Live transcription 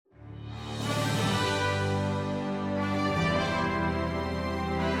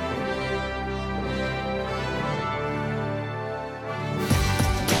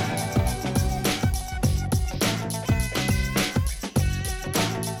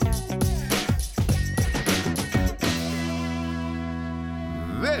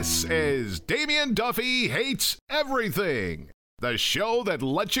This is Damien Duffy Hates Everything, the show that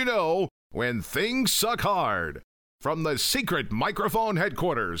lets you know when things suck hard. From the secret microphone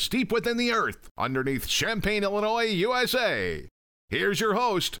headquarters deep within the earth, underneath Champaign, Illinois, USA, here's your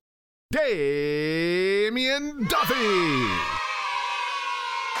host, Damien Duffy.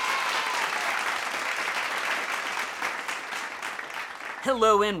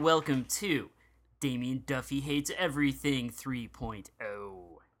 Hello and welcome to Damien Duffy Hates Everything 3.0.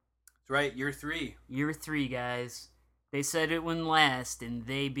 That's right, year 3. Year 3, guys. They said it wouldn't last, and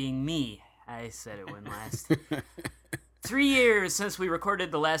they being me, I said it wouldn't last. 3 years since we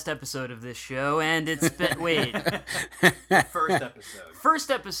recorded the last episode of this show, and it's been... Wait. First episode.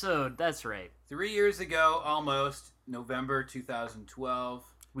 First episode, that's right. 3 years ago, almost, November 2012.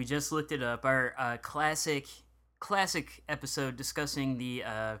 We just looked it up. Our classic episode discussing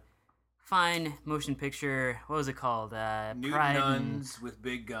the fine motion picture, what was it called? Nude Pride Nuns with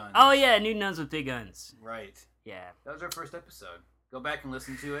Big Guns. Oh yeah, Nude Nuns with Big Guns. Right. Yeah. That was our first episode. Go back and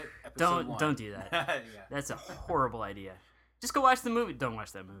listen to it. Episode 1. Don't do that. Yeah. That's a horrible idea. Just go watch the movie. Don't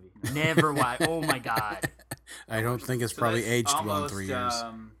watch that movie. Never watch. Oh my god. I don't think it's probably aged well in 3 years.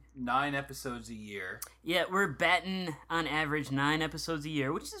 9 episodes a year. Yeah, we're batting on average 9 episodes a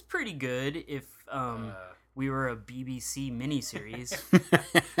year, which is pretty good if we were a BBC miniseries.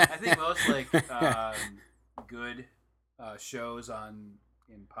 I think most good shows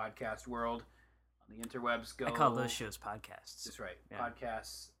in podcast world on the interwebs go. I call those shows podcasts. That's right. Yeah.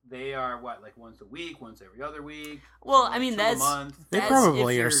 Podcasts. They are like once a week, once every other week. Well, I mean a month. They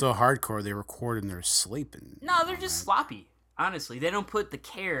probably are so hardcore they record in their sleep. No, they're just sloppy. Honestly, they don't put the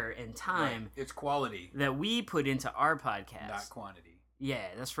care and time. Right. It's quality that we put into our podcast, not quantity. Yeah,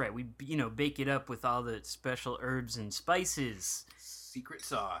 that's right. We bake it up with all the special herbs and spices. Secret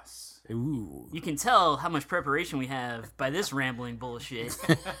sauce. Ooh. You can tell how much preparation we have by this rambling bullshit.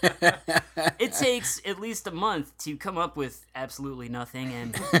 It takes at least a month to come up with absolutely nothing,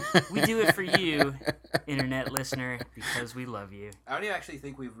 and we do it for you, internet listener, because we love you. I don't actually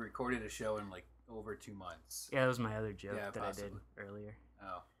think we've recorded a show in over 2 months. Yeah, that was my other joke that possibly. I did earlier.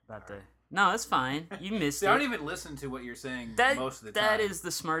 Oh. About the... No, that's fine. You missed See, it. I don't even listen to what you're saying most of the time. That is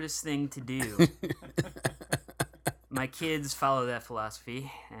the smartest thing to do. My kids follow that philosophy,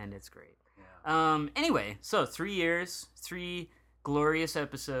 and it's great. Yeah. Anyway, so 3 years, 3 glorious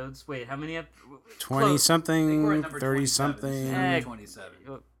episodes. Wait, how many? 20-something, 30-something. 27.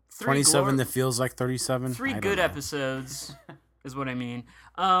 27 that feels like 37. 3 good episodes is what I mean.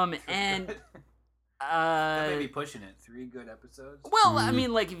 And... that may be pushing it. 3 good episodes. Well, I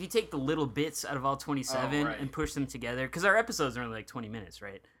mean, if you take the little bits out of all 27 right. and push them together, because our episodes are only 20 minutes,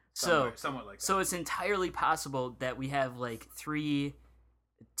 right? Somewhat like that. So it's entirely possible that we have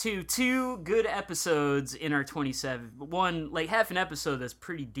two good episodes in our 27. One, half an episode that's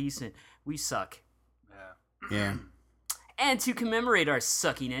pretty decent. We suck. Yeah. And to commemorate our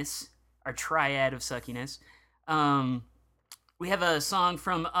suckiness, our triad of suckiness, we have a song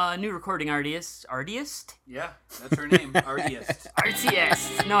from a new recording artist. Artist? Yeah, that's her name. Artist.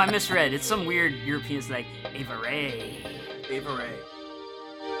 Artist. No, I misread. It's some weird European. It's like Ava Ray. Ava Ray.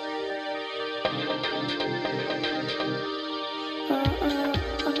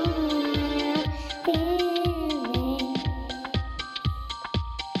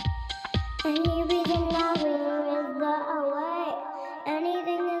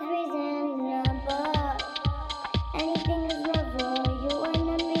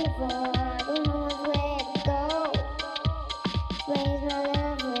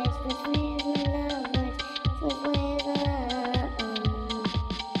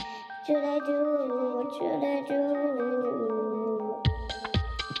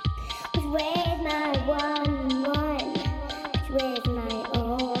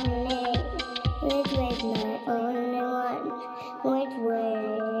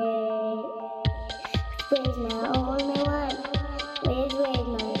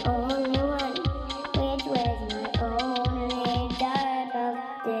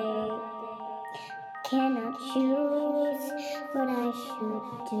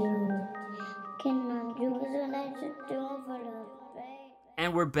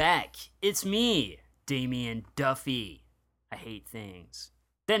 And we're back. It's me, Damien Duffy. I hate things.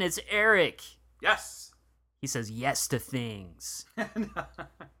 Then it's Eric. Yes. He says yes to things.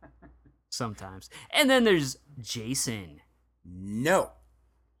 Sometimes. And then there's Jason. No.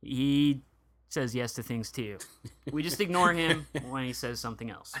 He says yes to things too. We just ignore him when he says something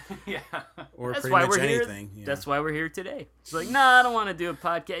else. Yeah. Or That's pretty why much we're here. anything. Yeah. That's why we're here today. He's like, nah, I don't want to do a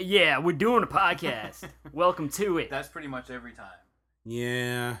podcast. Yeah, we're doing a podcast. Welcome to it. That's pretty much every time.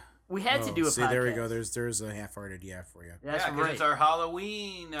 Yeah. We had to do a See, podcast. there we go. There's a half-hearted yeah for you. That's yeah, right. it's our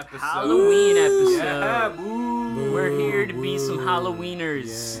Halloween episode. Halloween episode. Yeah, boo. We're here to be some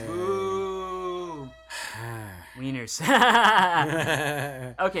Halloweeners. Yeah. Boo. Wieners.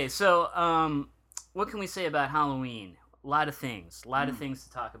 Okay, so what can we say about Halloween? A lot of things. A lot of things to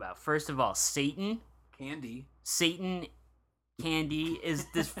talk about. First of all, Satan Candy. Candy is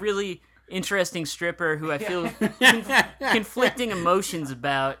this really interesting stripper who I feel conflicting emotions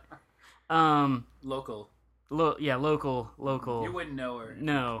about. Local. Local. You wouldn't know her.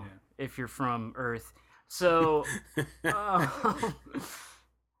 No, Yeah. if you're from Earth. So, that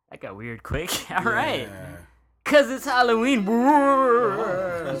got weird quick. All right, Yeah. cause it's Halloween.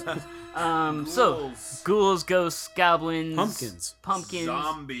 So Ghouls. ghouls, ghosts, goblins, Pumpkins.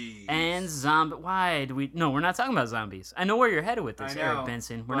 Zombies. and zombie. Why do we? No, we're not talking about zombies. I know where you're headed with this, I know, Eric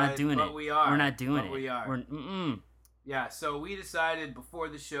Benson. We're not doing but it. we are. We're not doing But it. we are. We're. Yeah, so we decided before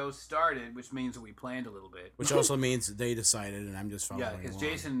the show started, which means that we planned a little bit. Which also means they decided, and I'm just following Yeah, because along.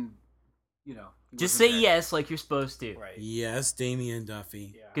 Jason, he Just wasn't say there. yes like you're supposed to. Right. Yes, Damien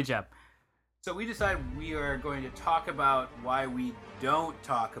Duffy. Yeah. Good job. So we decided we are going to talk about why we don't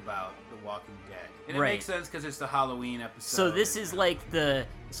talk about The Walking Dead. And it Right. makes sense because it's the Halloween episode. So this and, is like the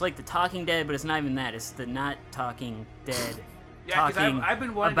Talking Dead, but it's not even that. It's the not Talking Dead. Yeah, because talking I've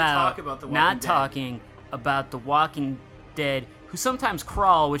been wanting to talk about The Walking not Dead. talking about the Walking Dead, who sometimes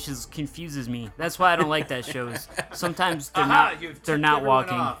crawl, which confuses me. That's why I don't like that show. Is sometimes they're not You've they're tipped not everyone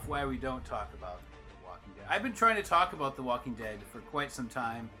walking. off why we don't talk about The Walking Dead. I've been trying to talk about The Walking Dead for quite some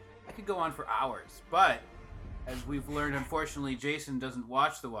time. I could go on for hours, but as we've learned, unfortunately, Jason doesn't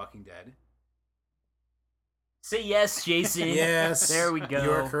watch The Walking Dead. Say yes, Jason. Yes. There we go.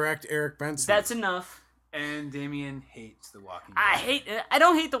 You are correct, Eric Benson. That's enough. And Damien hates The Walking Dead. I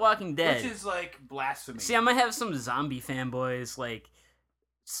don't hate The Walking Dead. Which is like blasphemy. See, I'm gonna have some zombie fanboys like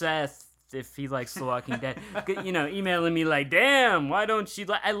Seth, if he likes The Walking Dead, emailing me like, "Damn, why don't you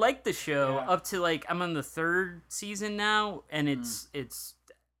like?" I like the show Yeah. up to like I'm on the 3rd season now, and it's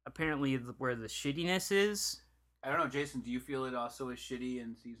apparently where the shittiness is. I don't know, Jason, do you feel it also is shitty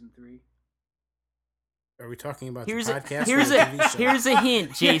in season 3? Are we talking about Here's the a podcast here's or a the TV show? here's a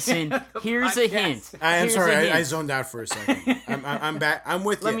hint, Jason. The Here's a podcast. hint. I'm Here's sorry, a I hint. zoned out for a second. I'm back. I'm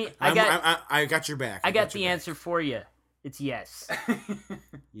with you. I got your back. I got your the back. answer for you. It's yes.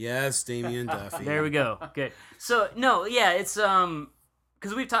 Yes, Damien Duffy. There we go. Good. So no, yeah, it's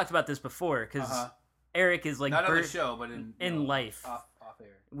because we've talked about this before. Because Eric is like Not on the show, but in life. off air.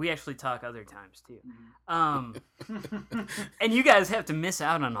 We actually talk other times too. Mm-hmm. And you guys have to miss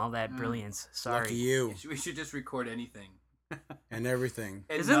out on all that brilliance. Sorry. Lucky you We should just record anything. and everything.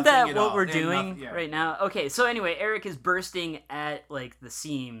 And Isn't nothing that at what all. we're And doing nothing- yeah. right now? Okay, so anyway, Eric is bursting at like the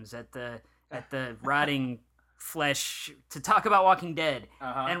seams, at the rotting flesh to talk about Walking Dead.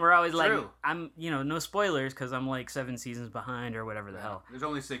 Uh-huh. And we're always like, True. I'm, no spoilers because I'm like 7 seasons behind or whatever the Yeah. hell. There's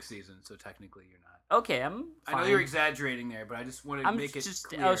only 6 seasons, so technically you're not. Okay, I'm fine. I know you're exaggerating there, but I just wanted to I'm make it just,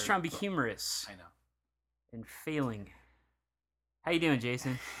 clear. I was trying to be humorous I know. and failing. How you doing,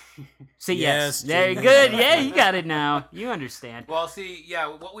 Jason? Say Yes, yes. There you Jason. good. Yeah, you got it now. You understand. Well, see, yeah,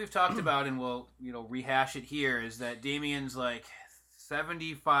 what we've talked about, and we'll, rehash it here, is that Damien's like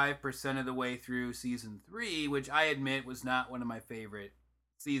 75% of the way through season 3, which I admit was not one of my favorite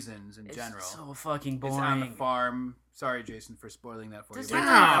seasons in general. It's so fucking It's on the boring. farm. Sorry, Jason, for spoiling that for you. Does but it it's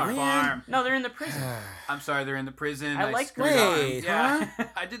not? on the Man. farm. No, they're in the prison. I'm sorry, they're in the prison. I like screwed Wait, up. Yeah,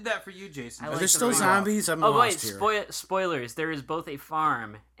 I did that for you, Jason. I Are like there the still farm. zombies? I'm Oh wait, lost here. spoilers. There is both a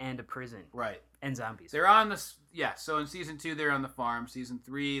farm and a prison Right. and zombies. They're on the so in season 2 they're on the farm. Season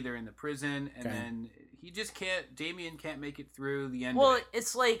 3 they're in the prison, and Okay. then he just can't. Damien can't make it through the end. Well, of it.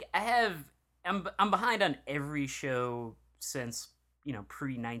 it's like I'm behind on every show since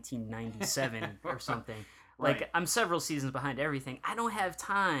pre 1997 or something. Like Right. I'm several seasons behind everything. I don't have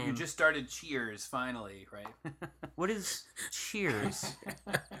time. You just started Cheers finally, right? What is Cheers?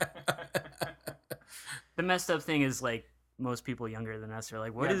 The messed up thing is like most people younger than us are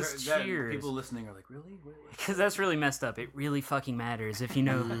like, "What Yeah, is that- Cheers?" People listening are like, really? What? Because that's really messed up. It really fucking matters if you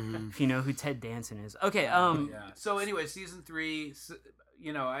know who Ted Danson is. Okay, Yeah. So anyway, season 3,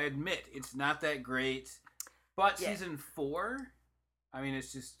 I admit it's not that great, but Yeah. season 4, I mean,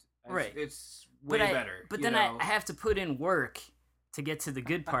 it's just Right. It's way better. But you then know? I have to put in work to get to the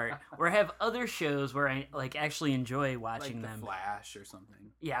good part, where I have other shows where I like actually enjoy watching like them. The Flash or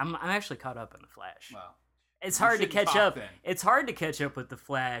something. Yeah, I'm actually caught up on the Flash. Well, It's you hard to shouldn't catch talk up. then. It's hard to catch up with the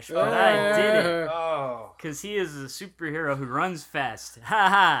Flash, but I did it oh, because he is a superhero who runs fast. Ha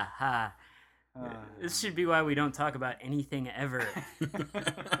ha ha. This should be why we don't talk about anything ever.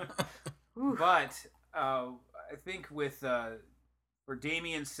 but I think with for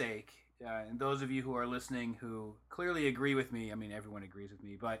Damien's sake, and those of you who are listening who clearly agree with me, I mean, everyone agrees with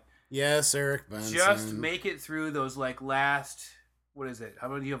me, but yes, Eric Benson. Just make it through those last. What is it? How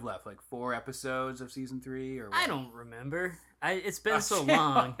many do you have left? 4 episodes of season 3, or what? I don't remember. It's been so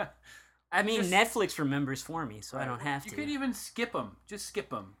long. I mean, Netflix remembers for me, so I don't have to. You could even skip them. Just skip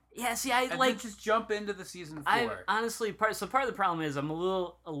them. Yeah, see, then just jump into the season 4. I honestly part of the problem is I'm a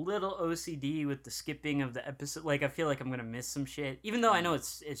little OCD with the skipping of the episode. I feel like I'm gonna miss some shit, even though I know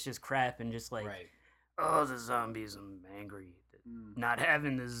it's just crap and just right. Oh, the zombies, I'm angry not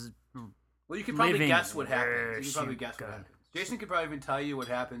having this. Well, you could probably guess what happens. Jason could probably even tell you what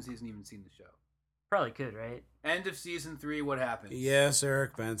happens. He hasn't even seen the show. Probably could, right? End of season 3, what happens? Yes,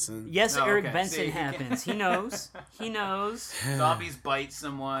 Eric Benson. Yes, Eric Benson happens. He knows. He knows. Zombies bite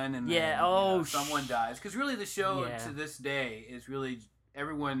someone, and someone dies. Because really, the show to this day is really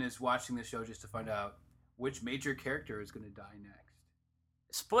everyone is watching the show just to find out which major character is going to die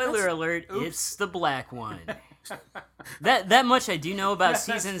next. Spoiler alert! Oops. It's the black one. that much I do know about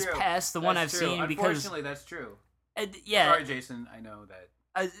seasons past the one I've seen. Unfortunately, that's true. Sorry, Jason. I know that.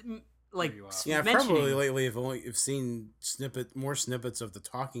 Probably lately I've seen more snippets of The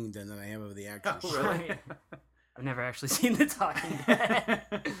Talking Dead than I have of the actual show. Really? I've never actually seen The Talking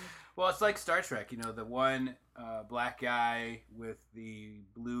Dead. Well, it's like Star Trek. The one black guy with the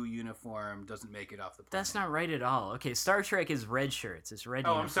blue uniform doesn't make it off the plane. That's not right at all. Okay, Star Trek is red shirts. It's red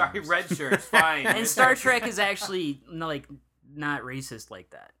uniforms. I'm sorry, red shirts. Fine. And Star Trek is actually not racist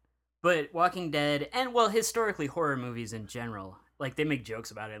like that. But Walking Dead, and historically horror movies in general, they make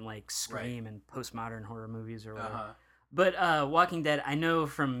jokes about it in Scream and postmodern horror movies or whatever. Uh-huh. But Walking Dead, I know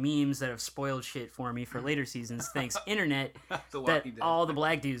from memes that have spoiled shit for me for later seasons, thanks internet, that all the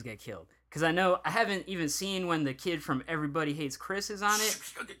black dudes get killed. Because I haven't even seen when the kid from Everybody Hates Chris is on it.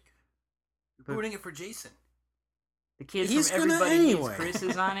 You're ruining it for Jason. The kid from Everybody Hates Chris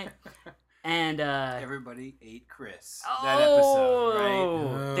is on it. And Everybody Ate Chris. That episode,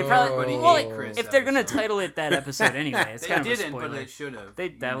 right? They probably ate Chris. If they're gonna title it that episode anyway, it's kind of a spoiler. But they should have.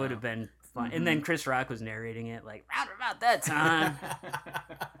 That would have been fun. Mm-hmm. And then Chris Rock was narrating it round about that time.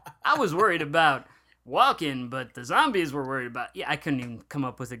 I was worried about walking, but the zombies were worried about. Yeah, I couldn't even come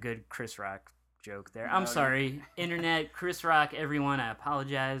up with a good Chris Rock joke there. I'm sorry, internet, Chris Rock, everyone. I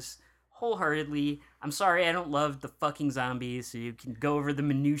apologize wholeheartedly. I'm sorry I don't love the fucking zombies, so you can go over the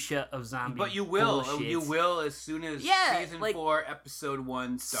minutia of zombies. But you will. Bullshit. You will as soon as season 4, episode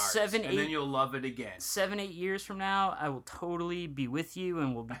 1 starts. Then you'll love it again. 7-8 years from now, I will totally be with you,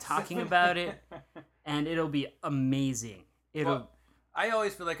 and we'll be talking about it, and it'll be amazing. I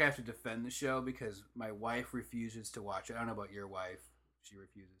always feel like I have to defend the show because my wife refuses to watch it. I don't know about your wife. She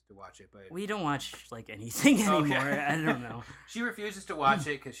refuses to watch it, but we don't watch anything anymore. Okay. I don't know. She refuses to watch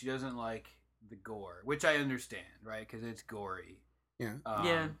it because she doesn't like the gore, which I understand, right? Because it's gory.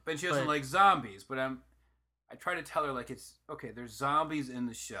 Yeah. But she doesn't like zombies. But I try to tell her it's okay. There's zombies in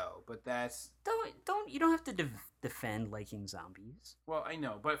the show, but that's you don't have to defend liking zombies. Well, I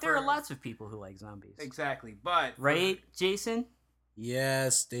know, but there are lots of people who like zombies. Exactly, but Jason.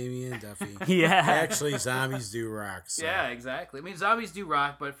 Yes, Damien Duffy. Yeah. Actually, zombies do rock. So. Yeah, exactly. I mean, zombies do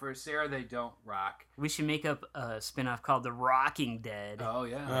rock, but for Sarah, they don't rock. We should make up a spinoff called The Rocking Dead. Oh,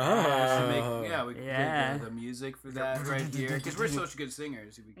 yeah. We could make the music for that right here. Because we're such good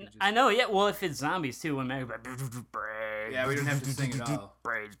singers. We could just... I know, yeah. Well, if it's zombies, too, when Meg... Yeah, we don't have to sing it all.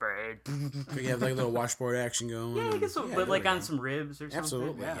 Braids. We have a little washboard action going. Yeah, I guess so. But on some ribs or something.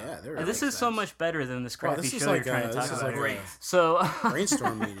 Absolutely, yeah. This is so much better than this crappy show you're trying to talk about. Great. So...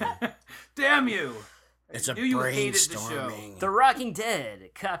 brainstorm meeting. Damn you! It's a brainstorming. The Rocking Dead.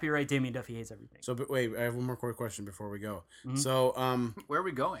 Copyright Damien Duffy Hates Everything. So, but wait, I have one more quick question before we go. Mm-hmm. So, where are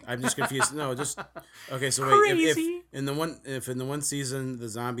we going? I'm just confused. No, just okay. So wait, if in the one season the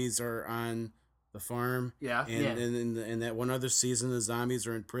zombies are on the farm, and in that one other season the zombies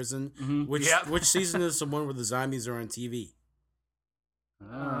are in prison. Mm-hmm. Which season is the one where the zombies are on TV?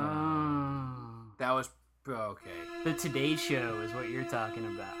 That was. Okay. The Today Show is what you're talking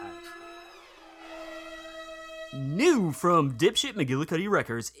about. New from Dipshit McGillicuddy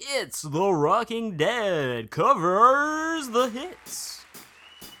Records, it's The Rocking Dead covers the hits.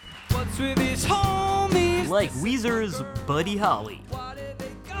 What's with his homies? Like Weezer's Buddy Holly.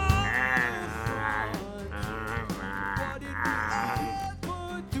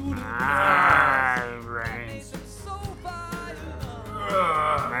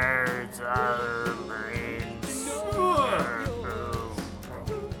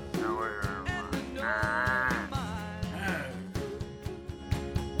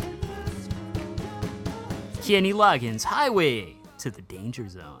 Kenny Loggins, Highway to the Danger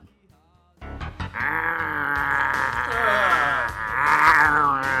Zone.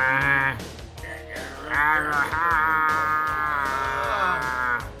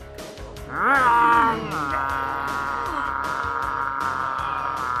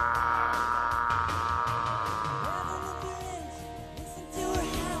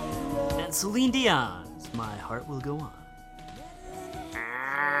 and Celine Dion's My Heart Will Go On.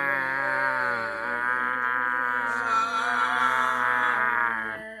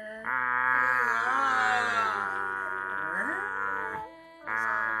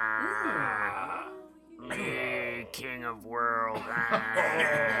 King of world.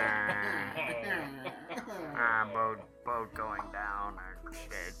 Boat going down or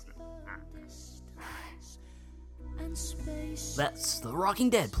shit. That's The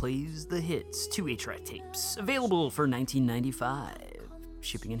Walking Dead Plays the Hits, 2 8-track tapes, available for $19.95.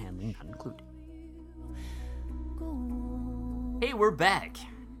 Shipping and handling not included. Hey, we're back.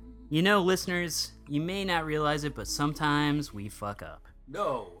 You know, listeners, you may not realize it, but sometimes we fuck up.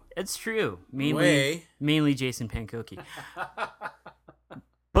 No. It's true. Mainly Jason Pankoki.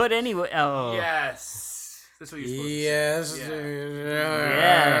 But anyway, Yes. That's what you're supposed yes. to say.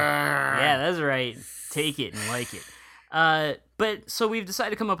 Yeah, that's right. Take it and like it. But so we've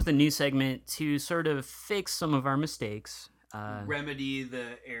decided to come up with a new segment to sort of fix some of our mistakes. Remedy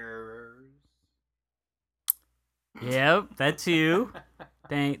the errors. Yep, that too.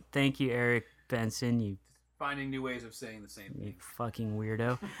 Thank you, Eric Benson. You finding new ways of saying the same thing. You fucking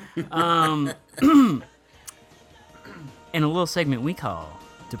weirdo. In a little segment we call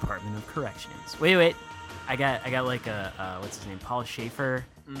Department of Corrections. Wait. I got like a what's his name? Paul Schaefer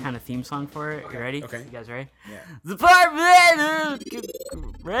kind of theme song for it. Okay. You ready? Okay. You guys ready? Yeah. Department of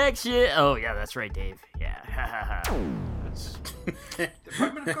Correction. Oh yeah, that's right, Dave. Yeah.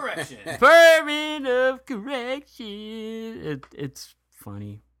 Department of Correction. Department of Correction. It's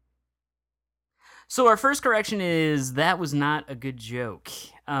funny. So our first correction is that was not a good joke.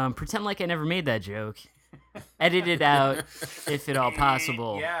 Pretend like I never made that joke. Edit it out if at all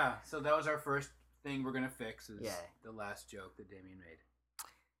possible. Yeah, so that was our first thing we're going to fix is the last joke that Damien made.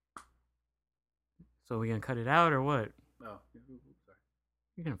 So are we going to cut it out or what? Oh, sorry.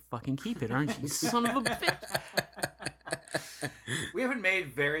 You're going to fucking keep it, aren't you? Son of a bitch. We haven't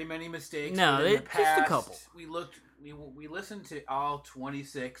made very many mistakes. No, in the past, just a couple. We listened to all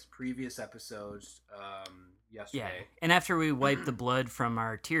 26 previous episodes yesterday. Yeah, and after we wiped the blood from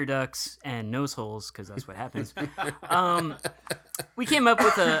our tear ducts and nose holes, because that's what happens, we came up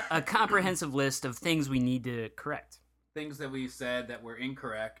with a comprehensive list of things we need to correct. Things that we said that were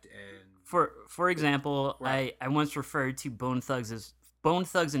incorrect. And For example, I once referred to Bone Thugs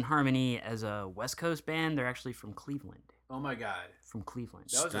and Harmony as a West Coast band. They're actually from Cleveland. Oh my God. From Cleveland.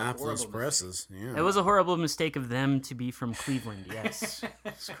 That was Stop those presses. Yeah. It was a horrible mistake of them to be from Cleveland. Yes,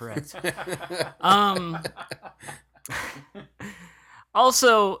 that's correct.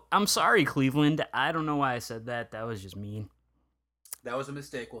 Also, I'm sorry, Cleveland. I don't know why I said that. That was just mean. That was a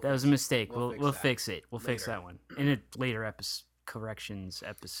mistake. We'll fix it. We'll fix that one in a later corrections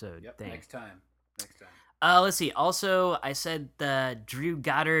episode thing. Next time. Let's see. Also, I said that Drew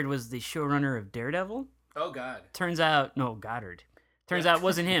Goddard was the showrunner of Daredevil. Oh God. Turns out it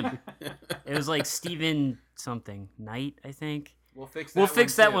wasn't him. It was like Steven something Knight, I think. We'll fix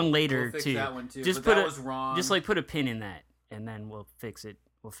that one later too. That one too. Just but that was wrong. Just like put a pin in that, and then we'll fix it.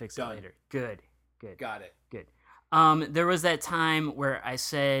 We'll fix it later. Good. Got it. Good. There was that time where I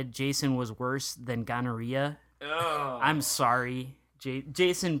said Jason was worse than gonorrhea. Oh. I'm sorry,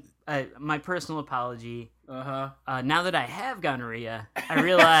 Jason. My personal apology. Now that I have gonorrhea, I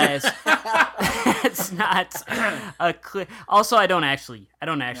realize it's not a clear. Also, I don't actually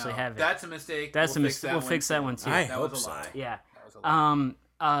have it. That's a mistake. That's a mistake. We'll fix that one too. I that hope was a lie. so. Yeah. That was a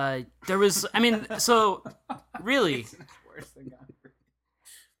lie. There was. I mean, so really. It's worse than gonorrhea.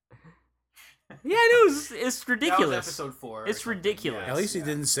 Yeah, I know. It's ridiculous. That was episode 4. It's ridiculous. At least he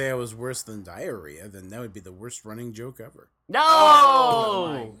didn't say I was worse than diarrhea. Then that would be the worst running joke ever. No!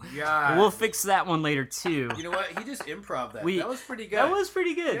 Oh my God. We'll fix that one later too. You know what? He just improv that. That was pretty good. That was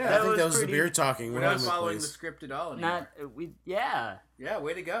pretty good. Yeah. I think that was the beer talking. We're not following the script at all anymore. Yeah,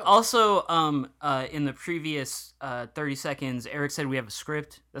 way to go. Also, in the previous 30 seconds, Eric said we have a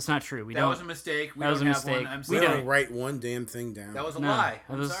script. That's not true. We don't. That was a mistake. We that was don't a have mistake. one. I'm We sorry. don't write one damn thing down. That was a lie.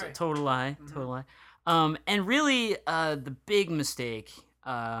 That was sorry. a total lie. Mm-hmm. Total lie. And really, the big mistake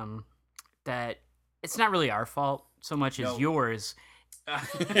that it's not really our fault so much as yours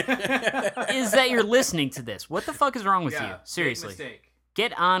is that you're listening to this. What the fuck is wrong with you? Seriously. Big mistake.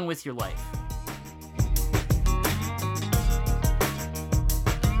 Get on with your life.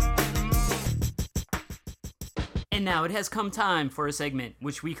 And now it has come time for a segment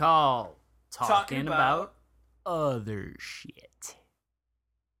which we call Talking about Other Shit.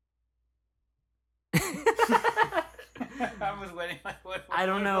 I was waiting. What I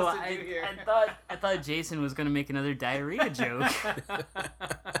don't know. I I thought Jason was gonna make another diarrhea joke.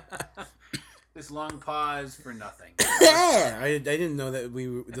 This long pause for nothing. I didn't know that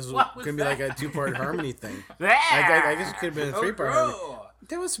this was going to be like a 2-part harmony thing. I guess it could have been a 3-part harmony.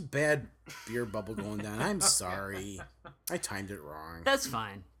 There was a bad beer bubble going down. I'm sorry. I timed it wrong. That's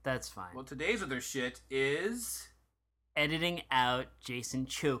fine. Well, today's other shit is... editing out Jason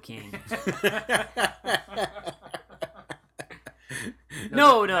choking.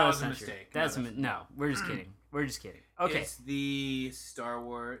 No, that's not true. That's no. We're just kidding. Okay. It's the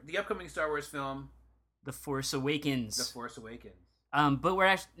upcoming Star Wars film, The Force Awakens. But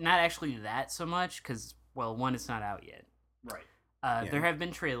we're not actually that so much because, well, one, it's not out yet. Right. There have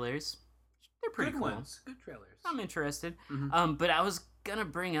been trailers. They're pretty cool. Good trailers. I'm interested. Mm-hmm. But I was gonna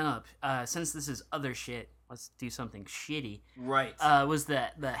bring up, since this is other shit, let's do something shitty. Right. Was the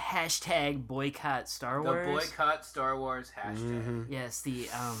hashtag boycott Star Wars? The boycott Star Wars hashtag. Mm-hmm. Yes,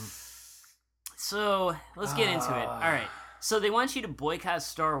 So, let's get into it. All right. So, they want you to boycott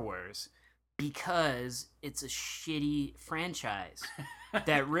Star Wars because it's a shitty franchise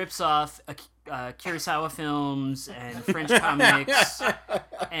that rips off Kurosawa films and French comics.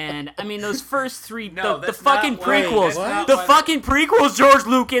 And, I mean, those first three, the fucking prequels. Fucking prequels, George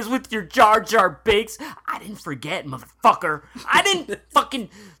Lucas, with your Jar Jar Binks. I didn't forget, motherfucker. I didn't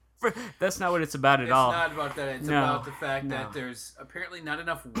fucking... That's not what it's about at all. It's not about that. It's about the fact that there's apparently not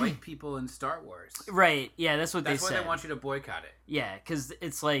enough white people in Star Wars. Right. Yeah, that's what they said. That's why they want you to boycott it. Yeah, because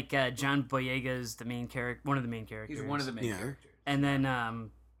it's like John Boyega's the main character, one of the main characters. He's one of the main characters. And then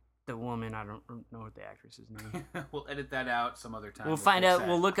the woman, I don't know what the actress's name. We'll edit that out some other time. We'll find out.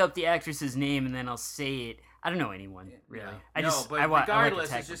 We'll look up the actress's name and then I'll say it. I don't know anyone really.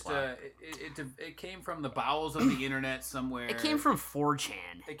 Regardless, it's just it came from the bowels of the internet somewhere. It came from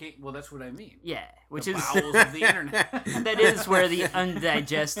 4chan. Well, that's what I mean. Yeah, which the is bowels of the internet. That is where the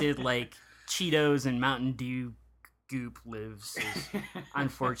undigested like Cheetos and Mountain Dew goop lives on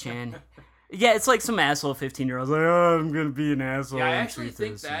 4chan. Yeah, it's like some asshole 15-year-old's like, oh, I'm gonna be an asshole. Yeah, I actually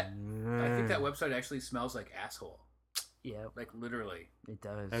think that website actually smells like asshole. Yeah, like literally, it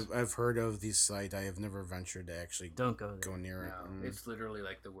does. I've heard of these sites. I have never ventured to actually don't go near it. It's literally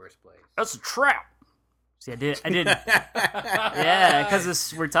like the worst place. That's a trap. See, I did. Yeah,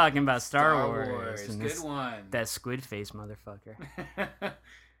 because we're talking about Star Wars. Good one. That squid face motherfucker.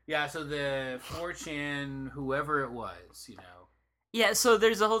 Yeah, so the 4chan, whoever it was, Yeah, so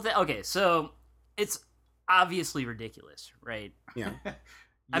there's a whole thing. Okay, so it's obviously ridiculous, right? Yeah.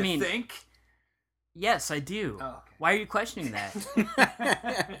 I think? Yes, I do. Oh, okay. Why are you questioning that?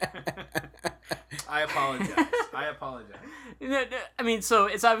 I apologize. I mean, so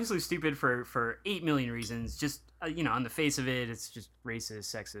it's obviously stupid for 8 million reasons. Just, on the face of it, it's just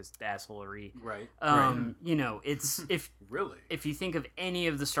racist, sexist, assholery. Right. It's... Really? If you think of any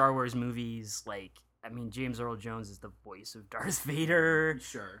of the Star Wars movies, like... I mean, James Earl Jones is the voice of Darth Vader.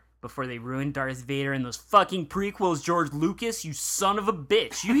 Sure. Before they ruined Darth Vader in those fucking prequels, George Lucas, you son of a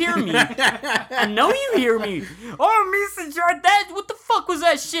bitch. You hear me? I know you hear me. Oh, Mr. Jar, what the fuck was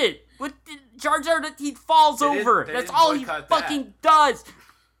that shit? What Jar Jar, he falls over. That's all he fucking does.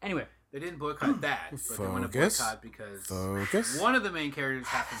 Anyway. They didn't boycott that, but they want to boycott because one of the main characters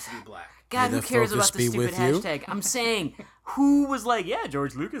happens to be black. God, who cares about the stupid hashtag? I'm saying, who was like, yeah,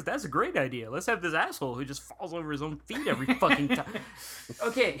 George Lucas, that's a great idea. Let's have this asshole who just falls over his own feet every fucking time.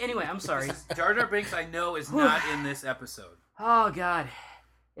 Okay, anyway, I'm sorry. Jar Jar Binks, I know, is not in this episode. Oh, God.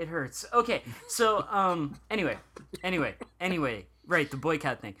 It hurts. Okay, so, anyway. Right, the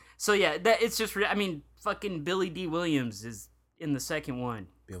boycott thing. So, yeah, it's just, fucking Billy D. Williams is in the second one.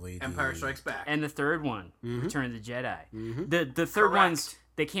 Empire Strikes Back. And the third one, Return of the Jedi. Mm-hmm. The third ones,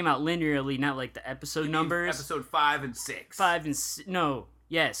 they came out linearly, not like the episode numbers. Episode 5 and 6. 5 and 6. No.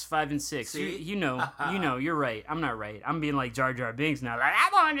 Yes, 5 and 6. You know, you're right. I'm not right. I'm being like Jar Jar Binks now. Like, I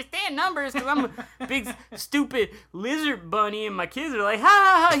don't understand numbers because I'm a big, stupid lizard bunny, and my kids are like, ha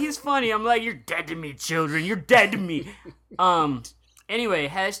ha ha, he's funny. I'm like, you're dead to me, children. You're dead to me. Anyway,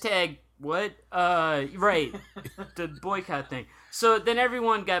 hashtag what? Right. The boycott thing. So then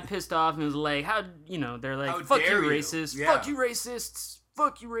everyone got pissed off and was like, they're like, fuck you, racist. Yeah. Fuck you, racists.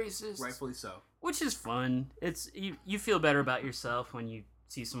 Fuck you, racists. Rightfully so. Which is fun. It's you feel better about yourself when you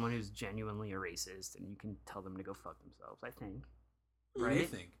see someone who's genuinely a racist and you can tell them to go fuck themselves, I think. Right? What do you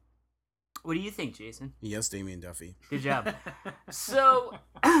think? What do you think, Jason? Yes, Damien Duffy. Good job. So,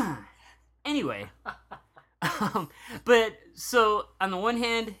 anyway. But, so, on the one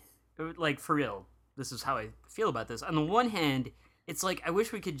hand, like, for real, this is how I feel about this. On the one hand, it's like, I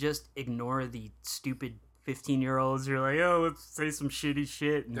wish we could just ignore the stupid 15-year-olds who are like, oh, let's say some shitty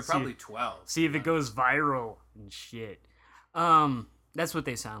shit. And they're probably 12. See if it goes viral and shit. That's what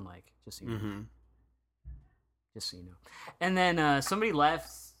they sound like, just so you know. Just so you know. And then somebody left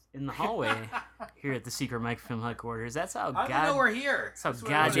in the hallway here at the Secret Microfilm headquarters. That's how I know we're here. That's how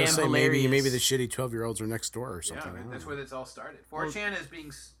goddamn hilarious. Maybe the shitty 12-year-olds are next door or something. Yeah, that's where this all started. 4chan is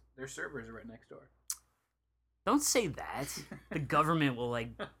being their servers are right next door. Don't say that. The government will like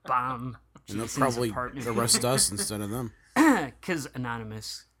bomb. And they'll probably arrest us instead of them. Because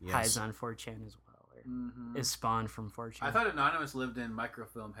Anonymous hides on 4chan as well, or is spawned from 4chan. I thought Anonymous lived in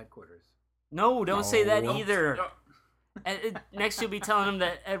Microfilm headquarters. No, don't say that either. No. Next, you'll be telling him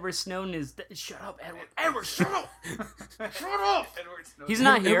that Edward Snowden is. Shut up, Edward. Edward, shut up. Shut up. Edward Snowden. He's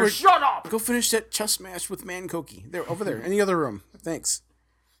not here. Edward, shut up. Go finish that chess match with Mankoki. They're over there in the other room. Thanks.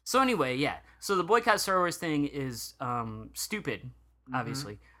 So anyway, yeah. So the boycott Star Wars thing is stupid,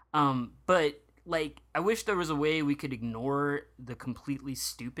 obviously. But like, I wish there was a way we could ignore the completely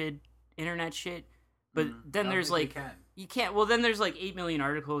stupid internet shit. But then there's like, you can't. Well, then there's like 8 million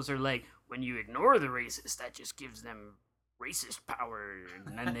articles that are like, when you ignore the racist, that just gives them racist power,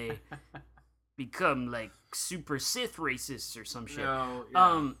 and then they become like super Sith racists or some shit. No,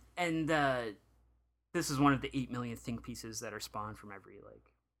 yeah. This is one of the 8 million think pieces that are spawned from every like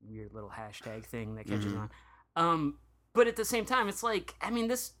weird little hashtag thing that catches on. But at the same time, it's like, I mean,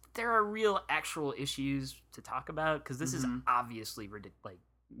 there are real actual issues to talk about, because this is obviously like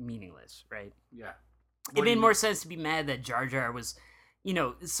meaningless, right? Yeah. It made more sense to be mad that Jar Jar was, you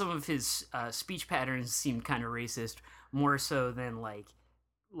know, some of his speech patterns seemed kind of racist, more so than like,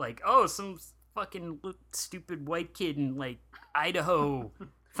 oh, some fucking stupid white kid in like Idaho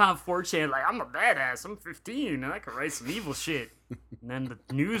found 4chan, like, I'm a badass, I'm 15 and I can write some evil shit. And then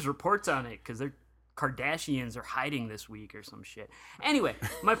the news reports on it because they're Kardashians are hiding this week or some shit. Anyway,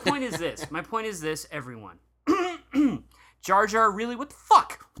 my point is this, everyone. Jar Jar, really? What the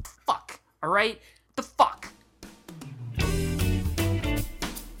fuck? What the fuck? All right? What the fuck?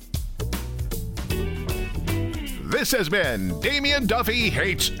 This has been Damien Duffy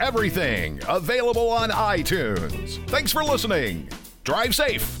Hates Everything, available on iTunes. Thanks for listening. Drive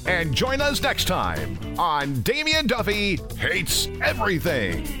safe and join us next time on Damien Duffy Hates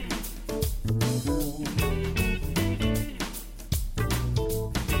Everything.